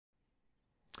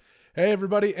Hey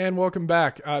everybody, and welcome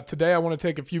back. Today I want to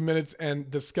take a few minutes and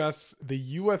discuss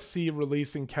the UFC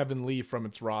releasing Kevin Lee from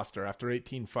its roster after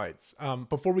 18 fights.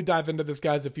 Before we dive into this,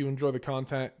 guys, if you enjoy the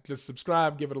content, just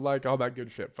subscribe, give it a like, all that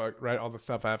good shit, right? All the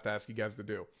stuff I have to ask you guys to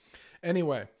do.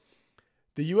 Anyway,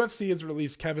 the UFC has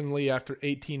released Kevin Lee after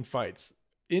 18 fights.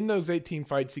 In those 18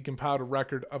 fights, he compiled a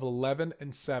record of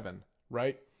 11-7,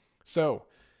 right? So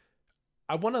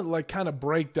I want to kind of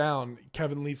break down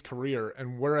Kevin Lee's career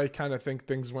and where I kind of think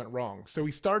things went wrong. So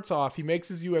he starts off, he makes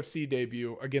his UFC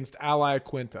debut against Alec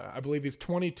DeLoe. I believe he's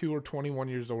 22 or 21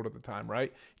 years old at the time,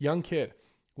 right? Young kid,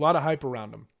 a lot of hype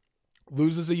around him.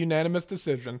 Loses a unanimous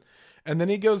decision, and then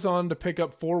he goes on to pick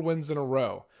up 4 wins in a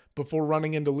row before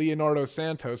running into Leonardo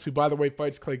Santos, who, by the way,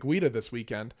 fights Clay Guida this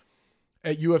weekend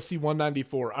at UFC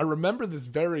 194. I remember this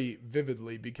very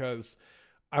vividly because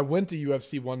I went to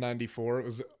UFC 194. It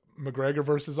was McGregor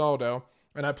versus Aldo,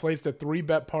 and I placed a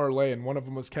 3-bet parlay, and one of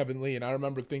them was Kevin Lee, and I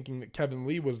remember thinking that Kevin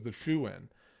Lee was the shoe-in,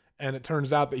 and it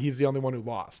turns out that he's the only one who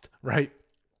lost, right?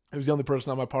 He was the only person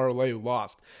on my parlay who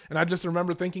lost, and I just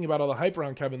remember thinking about all the hype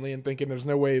around Kevin Lee and thinking there's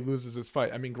no way he loses this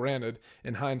fight. I mean, granted,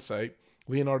 in hindsight,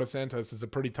 Leonardo Santos is a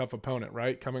pretty tough opponent,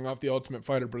 right? Coming off the Ultimate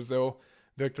Fighter Brazil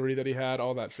victory that he had,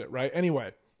 all that shit, right?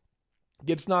 Anyway,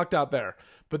 gets knocked out there,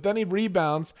 but then he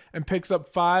rebounds and picks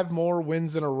up 5 more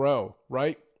wins in a row,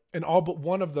 right? And all but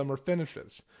one of them are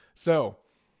finishes. So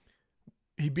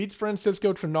he beats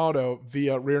Francisco Trinaldo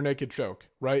via rear naked choke,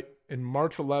 right? On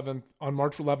March 11th,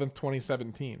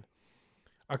 2017.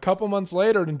 A couple months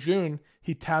later in June,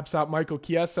 he taps out Michael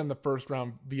Chiesa in the first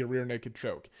round via rear naked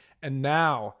choke. And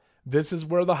now this is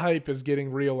where the hype is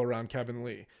getting real around Kevin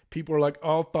Lee. People are like,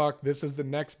 oh, fuck, this is the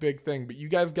next big thing. But you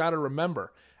guys got to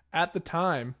remember, at the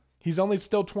time, he's only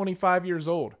still 25 years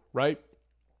old, right?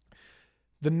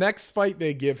 The next fight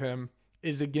they give him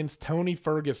is against Tony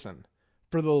Ferguson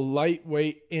for the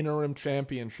lightweight interim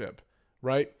championship,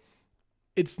 right?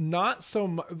 It's not so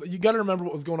much. You got to remember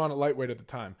what was going on at lightweight at the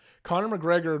time. Conor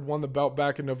McGregor had won the belt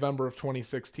back in November of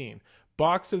 2016.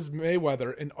 Boxes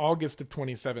Mayweather in August of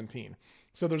 2017.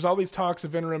 So there's all these talks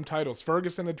of interim titles.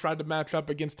 Ferguson had tried to match up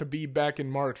against Khabib back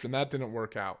in March, and that didn't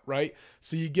work out, right?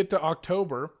 So you get to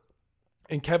October,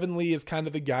 and Kevin Lee is kind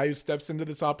of the guy who steps into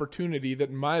this opportunity that,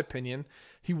 in my opinion,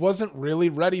 he wasn't really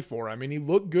ready for. I mean, he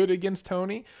looked good against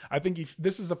Tony. I think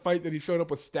this is a fight that he showed up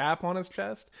with staph on his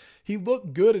chest. He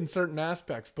looked good in certain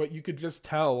aspects, but you could just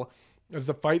tell as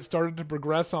the fight started to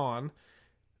progress on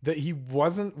that he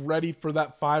wasn't ready for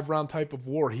that 5-round type of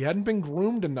war. He hadn't been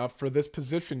groomed enough for this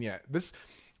position yet.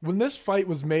 When this fight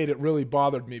was made, it really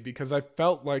bothered me because I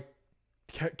felt like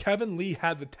Kevin Lee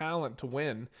had the talent to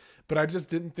win, but I just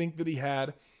didn't think that he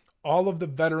had all of the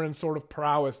veteran sort of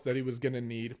prowess that he was going to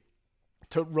need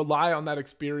to rely on that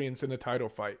experience in a title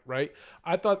fight, right?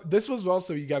 I thought this was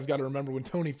also, you guys got to remember, when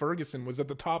Tony Ferguson was at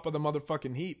the top of the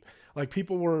motherfucking heap. Like,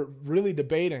 people were really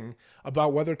debating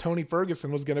about whether Tony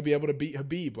Ferguson was going to be able to beat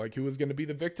Khabib, like who was going to be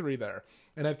the victory there.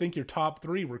 And I think your top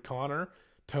 3 were Conor,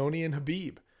 Tony, and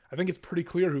Khabib. I think it's pretty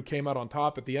clear who came out on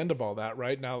top at the end of all that,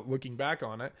 right? Now, looking back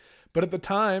on it. But at the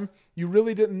time, you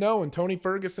really didn't know, and Tony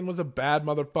Ferguson was a bad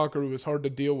motherfucker who was hard to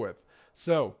deal with.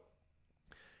 So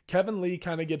Kevin Lee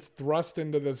kind of gets thrust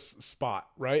into this spot,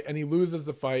 right? And he loses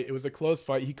the fight. It was a close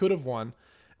fight. He could have won.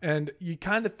 And you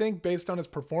kind of think, based on his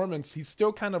performance, he's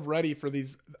still kind of ready for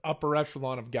these upper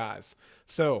echelon of guys.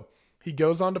 So he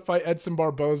goes on to fight Edson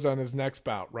Barboza in his next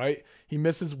bout, right? He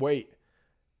misses weight.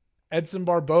 Edson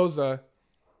Barboza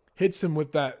hits him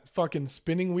with that fucking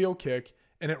spinning wheel kick,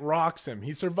 and it rocks him.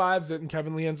 He survives it, and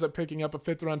Kevin Lee ends up picking up a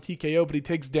 5th-round TKO, but he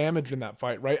takes damage in that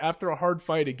fight, right? After a hard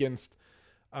fight against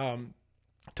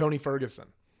Tony Ferguson.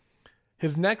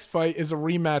 His next fight is a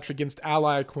rematch against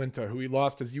Alec DeLoe, who he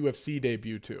lost his UFC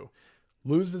debut to.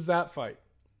 Loses that fight.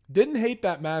 Didn't hate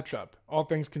that matchup, all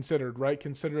things considered, right?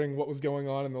 Considering what was going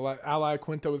on, and Alec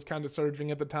DeLoe was kind of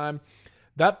surging at the time.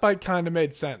 That fight kind of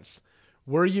made sense.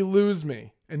 Where you lose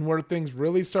me and where things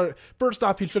really start. First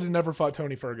off, he should have never fought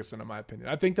Tony Ferguson, in my opinion.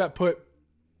 I think that put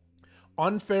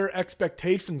unfair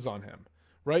expectations on him,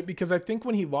 right? Because I think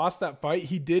when he lost that fight,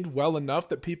 he did well enough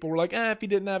that people were like, if he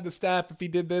didn't have the staff, if he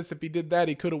did this, if he did that,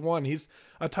 he could have won. He's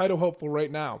a title hopeful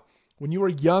right now. When you were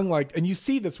young, and you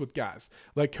see this with guys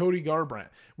like Cody Garbrandt,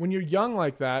 when you're young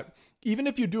like that, even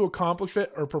if you do accomplish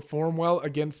it or perform well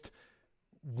against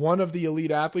one of the elite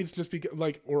athletes, just because,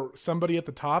 or somebody at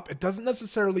the top, it doesn't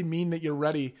necessarily mean that you're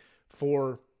ready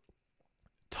for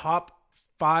top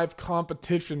 5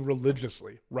 competition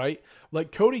religiously, right?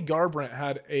 Like, Cody Garbrandt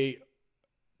had a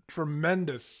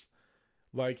tremendous,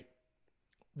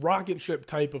 rocket ship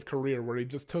type of career where he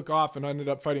just took off and ended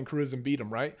up fighting Cruz and beat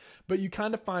him, right? But you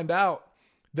kind of find out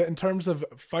that in terms of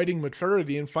fighting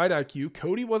maturity and fight IQ,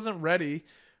 Cody wasn't ready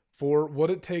for what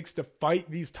it takes to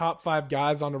fight these top 5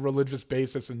 guys on a religious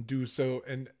basis and do so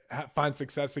and find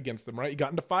success against them, right? He got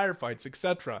into firefights,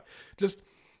 etc. Just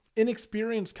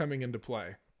inexperience coming into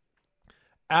play.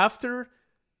 After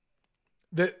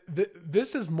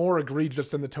this is more egregious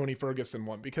than the Tony Ferguson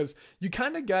one, because you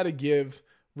kind of got to give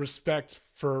respect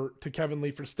to Kevin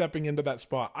Lee for stepping into that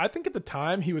spot. I think at the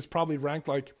time he was probably ranked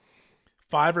like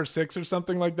 5 or 6 or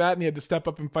something like that, and he had to step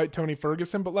up and fight Tony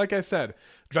Ferguson. But like I said,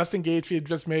 Justin Gaethje had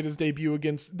just made his debut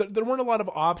against. There weren't a lot of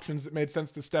options that made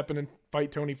sense to step in and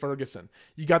fight Tony Ferguson.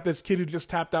 You got this kid who just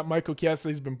tapped out Michael Chiesa.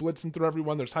 He's been blitzing through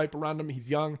everyone. There's hype around him. He's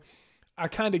young. I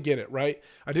kind of get it, right?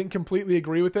 I didn't completely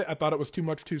agree with it. I thought it was too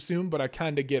much too soon, but I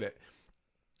kind of get it.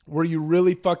 Where you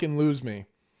really fucking lose me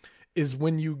is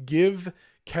when you give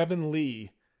Kevin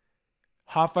Lee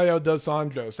Rafael dos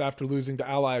Anjos after losing to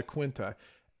Ali Aquinta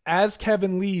as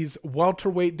Kevin Lee's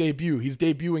welterweight debut. He's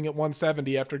debuting at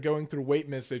 170 after going through weight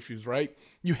miss issues, right?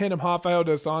 You hand him Rafael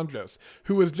dos Anjos,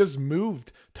 who was just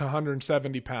moved to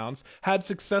 170 pounds, had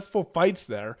successful fights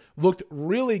there, looked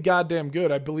really goddamn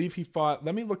good. I believe he fought,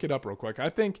 let me look it up real quick. I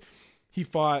think he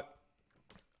fought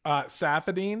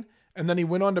Safadine, and then he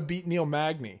went on to beat Neil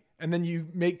Magny. And then you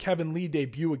make Kevin Lee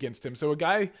debut against him. So a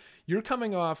guy, you're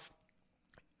coming off,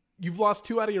 you've lost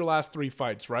 2 out of your last 3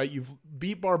 fights, right? You've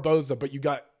beat Barboza, but you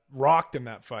got rocked in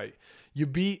that fight. You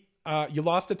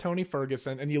lost to Tony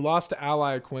Ferguson, and you lost to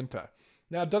Ali Aquinta.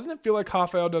 Now, doesn't it feel like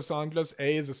Rafael dos Anjos,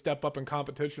 is a step up in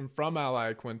competition from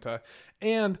Ali Aquinta,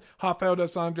 and Rafael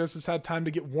dos Anjos has had time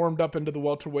to get warmed up into the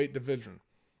welterweight division?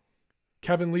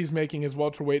 Kevin Lee's making his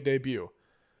welterweight debut.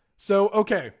 So,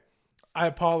 okay, I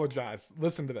apologize.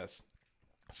 Listen to this.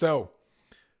 So,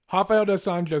 Rafael dos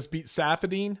Anjos beat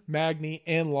Safadine, Magny,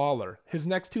 and Lawler. His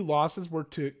next 2 losses were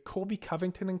to Colby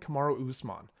Covington and Kamaru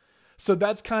Usman. So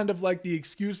that's kind of like the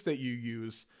excuse that you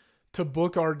use to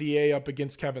book RDA up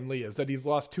against Kevin Lee, is that he's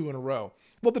lost 2 in a row.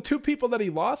 Well, the 2 people that he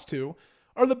lost to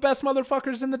are the best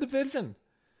motherfuckers in the division.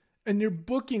 And you're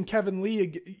booking Kevin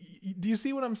Lee. Do you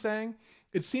see what I'm saying?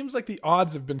 It seems like the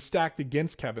odds have been stacked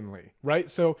against Kevin Lee, right?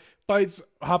 So fights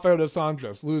Rafael dos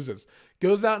Anjos, loses.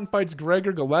 Goes out and fights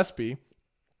Gregor Gillespie,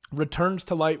 returns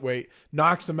to lightweight,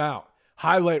 knocks him out.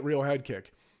 Highlight reel head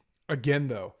kick. Again,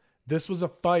 though, this was a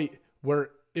fight where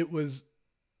it was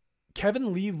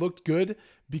Kevin Lee looked good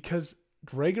because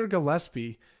Gregor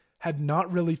Gillespie had not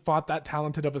really fought that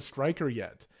talented of a striker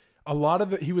yet. A lot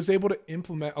of it, he was able to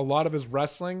implement a lot of his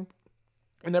wrestling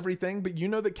and everything, but you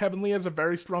know that Kevin Lee has a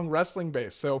very strong wrestling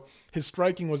base, so his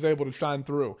striking was able to shine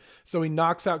through. So he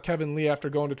knocks out Kevin Lee after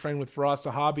going to train with Faraz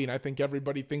Sahabi, and I think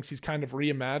everybody thinks he's kind of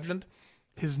reimagined.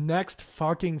 His next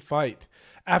fucking fight,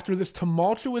 after this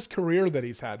tumultuous career that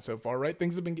he's had so far, right?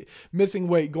 Things have been missing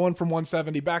weight, going from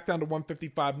 170 back down to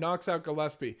 155, knocks out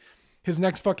Gillespie. His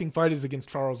next fucking fight is against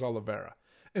Charles Oliveira.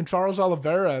 And Charles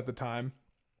Oliveira at the time,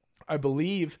 I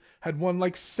believe, had won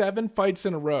like 7 fights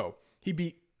in a row. He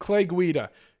beat Clay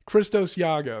Guida, Christos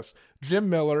Yagos, Jim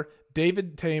Miller,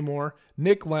 David Tamor,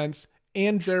 Nick Lentz,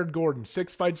 and Jared Gordon.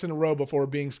 6 fights in a row before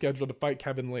being scheduled to fight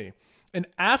Kevin Lee. And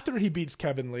after he beats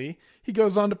Kevin Lee, he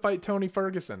goes on to fight Tony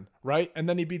Ferguson, right? And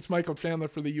then he beats Michael Chandler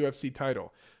for the UFC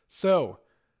title. So,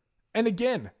 and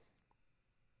again,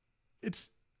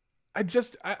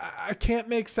 I can't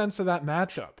make sense of that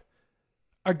matchup.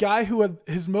 A guy who had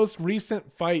his most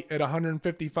recent fight at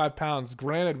 155 pounds,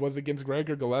 granted, was against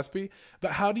Gregor Gillespie,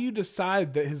 but how do you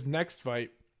decide that his next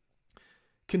fight,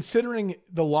 considering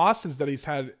the losses that he's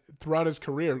had throughout his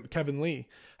career, Kevin Lee,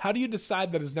 how do you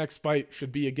decide that his next fight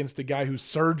should be against a guy who's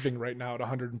surging right now at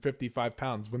 155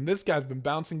 pounds when this guy's been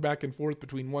bouncing back and forth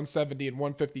between 170 and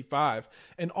 155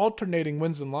 and alternating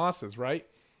wins and losses, right?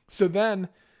 So then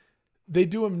they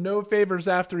do him no favors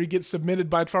after he gets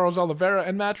submitted by Charles Oliveira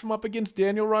and match him up against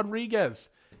Daniel Rodriguez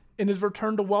in his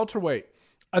return to welterweight.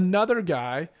 Another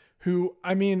guy who,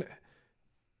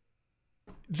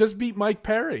 just beat Mike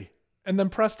Perry and then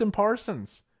Preston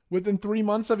Parsons within 3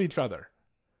 months of each other,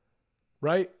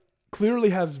 right?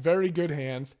 Clearly has very good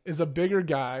hands, is a bigger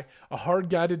guy, a hard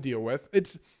guy to deal with.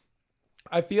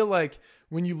 I feel like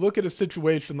when you look at a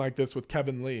situation like this with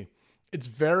Kevin Lee, it's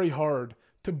very hard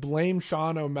to blame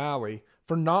Sean O'Malley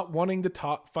for not wanting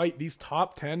to fight these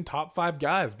top 10, top 5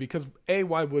 guys because, A,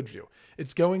 why would you?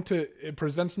 It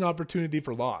presents an opportunity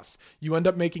for loss. You end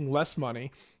up making less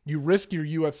money. You risk your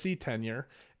UFC tenure,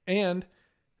 and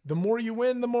the more you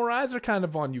win, the more eyes are kind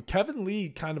of on you. Kevin Lee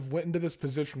kind of went into this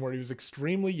position where he was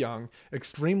extremely young,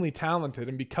 extremely talented,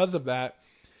 and because of that,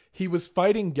 he was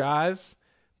fighting guys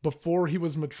before he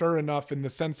was mature enough in the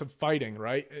sense of fighting,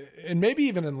 right? And maybe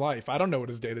even in life. I don't know what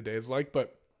his day-to-day is like,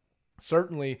 but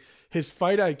certainly his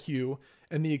fight IQ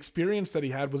and the experience that he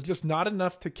had was just not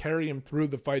enough to carry him through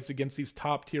the fights against these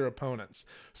top tier opponents.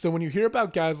 So when you hear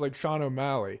about guys like Sean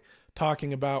O'Malley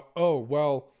talking about, oh,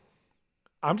 well,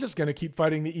 I'm just going to keep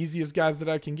fighting the easiest guys that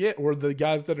I can get, or the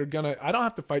guys that are going to, I don't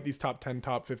have to fight these top 10,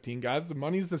 top 15 guys. The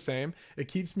money's the same. It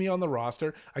keeps me on the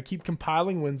roster. I keep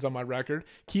compiling wins on my record,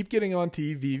 keep getting on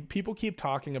TV. People keep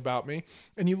talking about me.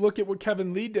 And you look at what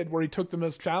Kevin Lee did, where he took the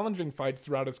most challenging fights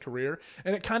throughout his career,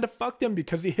 and it kind of fucked him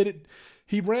because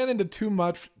he ran into too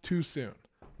much too soon,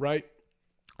 right?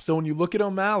 So when you look at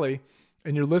O'Malley,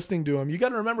 and you're listening to him, you got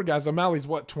to remember, guys, O'Malley's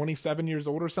 27 years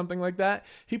old or something like that.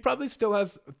 He probably still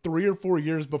has 3 or 4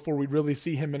 years before we really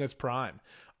see him in his prime.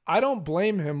 I don't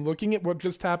blame him, looking at what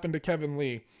just happened to Kevin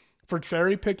Lee, for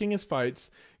cherry picking his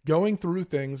fights, going through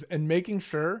things, and making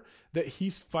sure that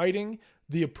he's fighting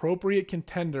the appropriate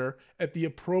contender at the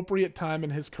appropriate time in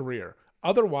his career.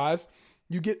 Otherwise,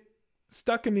 you get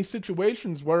stuck in these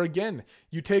situations where, again,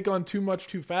 you take on too much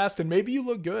too fast, and maybe you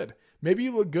look good. Maybe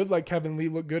you look good like Kevin Lee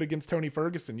looked good against Tony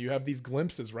Ferguson. You have these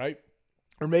glimpses, right?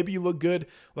 Or maybe you look good,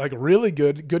 like really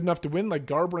good enough to win like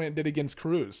Garbrandt did against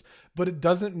Cruz. But it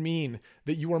doesn't mean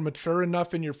that you are mature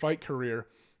enough in your fight career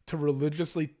to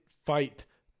religiously fight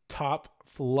top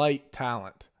flight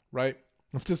talent, right?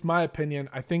 That's just my opinion.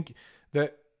 I think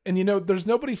that, and there's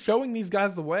nobody showing these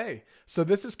guys the way. So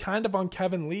this is kind of on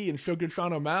Kevin Lee and Sugar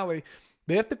Sean O'Malley.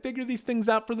 They have to figure these things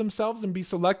out for themselves and be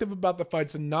selective about the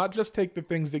fights and not just take the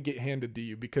things that get handed to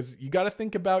you, because you got to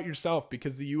think about yourself,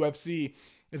 because the UFC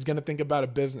is going to think about a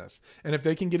business. And if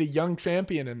they can get a young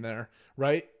champion in there,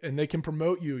 right, and they can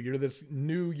promote you, you're this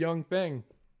new young thing,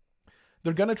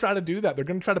 they're going to try to do that. They're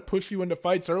going to try to push you into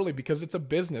fights early because it's a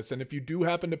business. And if you do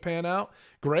happen to pan out,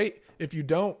 great. If you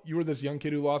don't, you were this young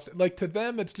kid who lost it. Like, to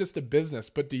them, it's just a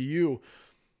business. But to you,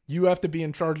 you have to be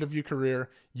in charge of your career.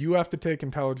 You have to take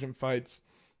intelligent fights.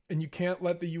 And you can't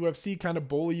let the UFC kind of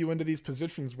bully you into these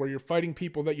positions where you're fighting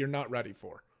people that you're not ready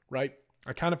for, right?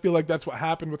 I kind of feel like that's what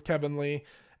happened with Kevin Lee.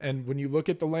 And when you look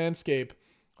at the landscape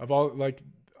of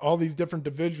all these different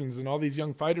divisions and all these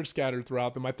young fighters scattered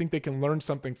throughout them, I think they can learn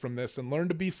something from this and learn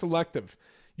to be selective.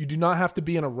 You do not have to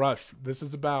be in a rush. This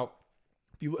is about,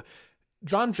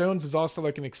 John Jones is also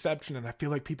like an exception, and I feel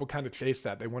like people kind of chase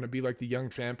that. They want to be like the young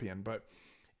champion, but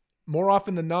more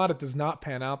often than not, it does not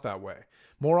pan out that way.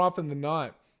 More often than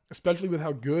not, especially with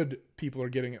how good people are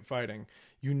getting at fighting,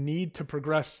 you need to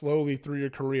progress slowly through your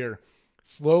career,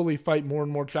 slowly fight more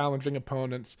and more challenging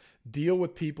opponents, deal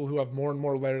with people who have more and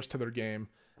more layers to their game.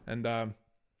 And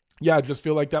I just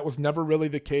feel like that was never really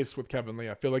the case with Kevin Lee.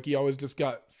 I feel like he always just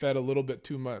got fed a little bit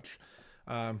too much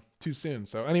too soon.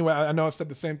 So anyway, I know I've said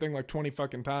the same thing like 20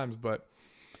 fucking times, but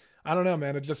I don't know,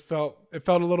 man. It felt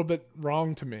a little bit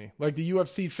wrong to me. Like, the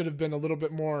UFC should have been a little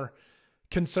bit more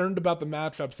concerned about the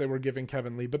matchups they were giving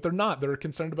Kevin Lee, but they're not. They're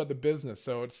concerned about the business.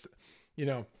 So it's,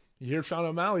 you hear Sean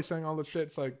O'Malley saying all this shit.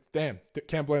 It's like, damn,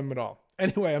 can't blame him at all.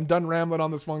 Anyway, I'm done rambling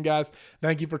on this one, guys.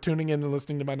 Thank you for tuning in and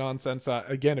listening to my nonsense.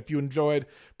 Again, if you enjoyed,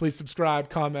 please subscribe,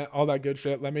 comment, all that good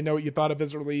shit. Let me know what you thought of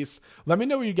his release. Let me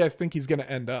know where you guys think he's going to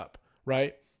end up,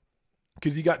 right?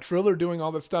 Because you got Triller doing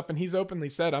all this stuff, and he's openly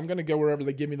said, I'm going to go wherever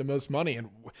they give me the most money. And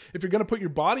if you're going to put your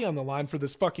body on the line for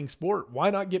this fucking sport,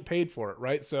 why not get paid for it,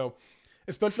 right? So,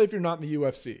 especially if you're not in the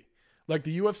UFC. Like,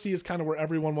 the UFC is kind of where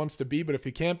everyone wants to be, but if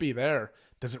you can't be there,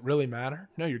 does it really matter?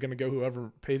 No, you're going to go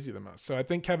whoever pays you the most. So I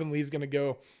think Kevin Lee's going to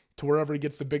go to wherever he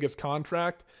gets the biggest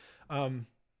contract. And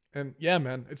yeah,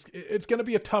 man, it's going to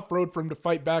be a tough road for him to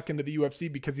fight back into the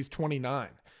UFC because he's 29,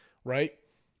 right?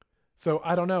 So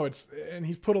I don't know. And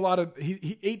he's put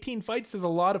 18 fights is a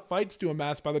lot of fights to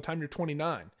amass by the time you're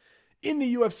 29 in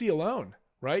the UFC alone,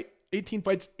 right? 18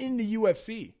 fights in the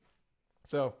UFC.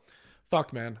 So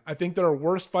fuck, man. I think there are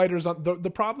worse fighters on the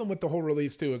problem with the whole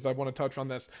release too, is I want to touch on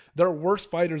this. There are worse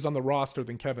fighters on the roster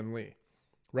than Kevin Lee,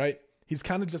 right? He's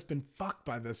kind of just been fucked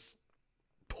by this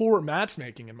poor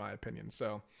matchmaking, in my opinion.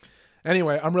 So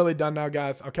anyway, I'm really done now,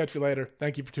 guys. I'll catch you later.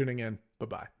 Thank you for tuning in.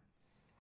 Bye-bye.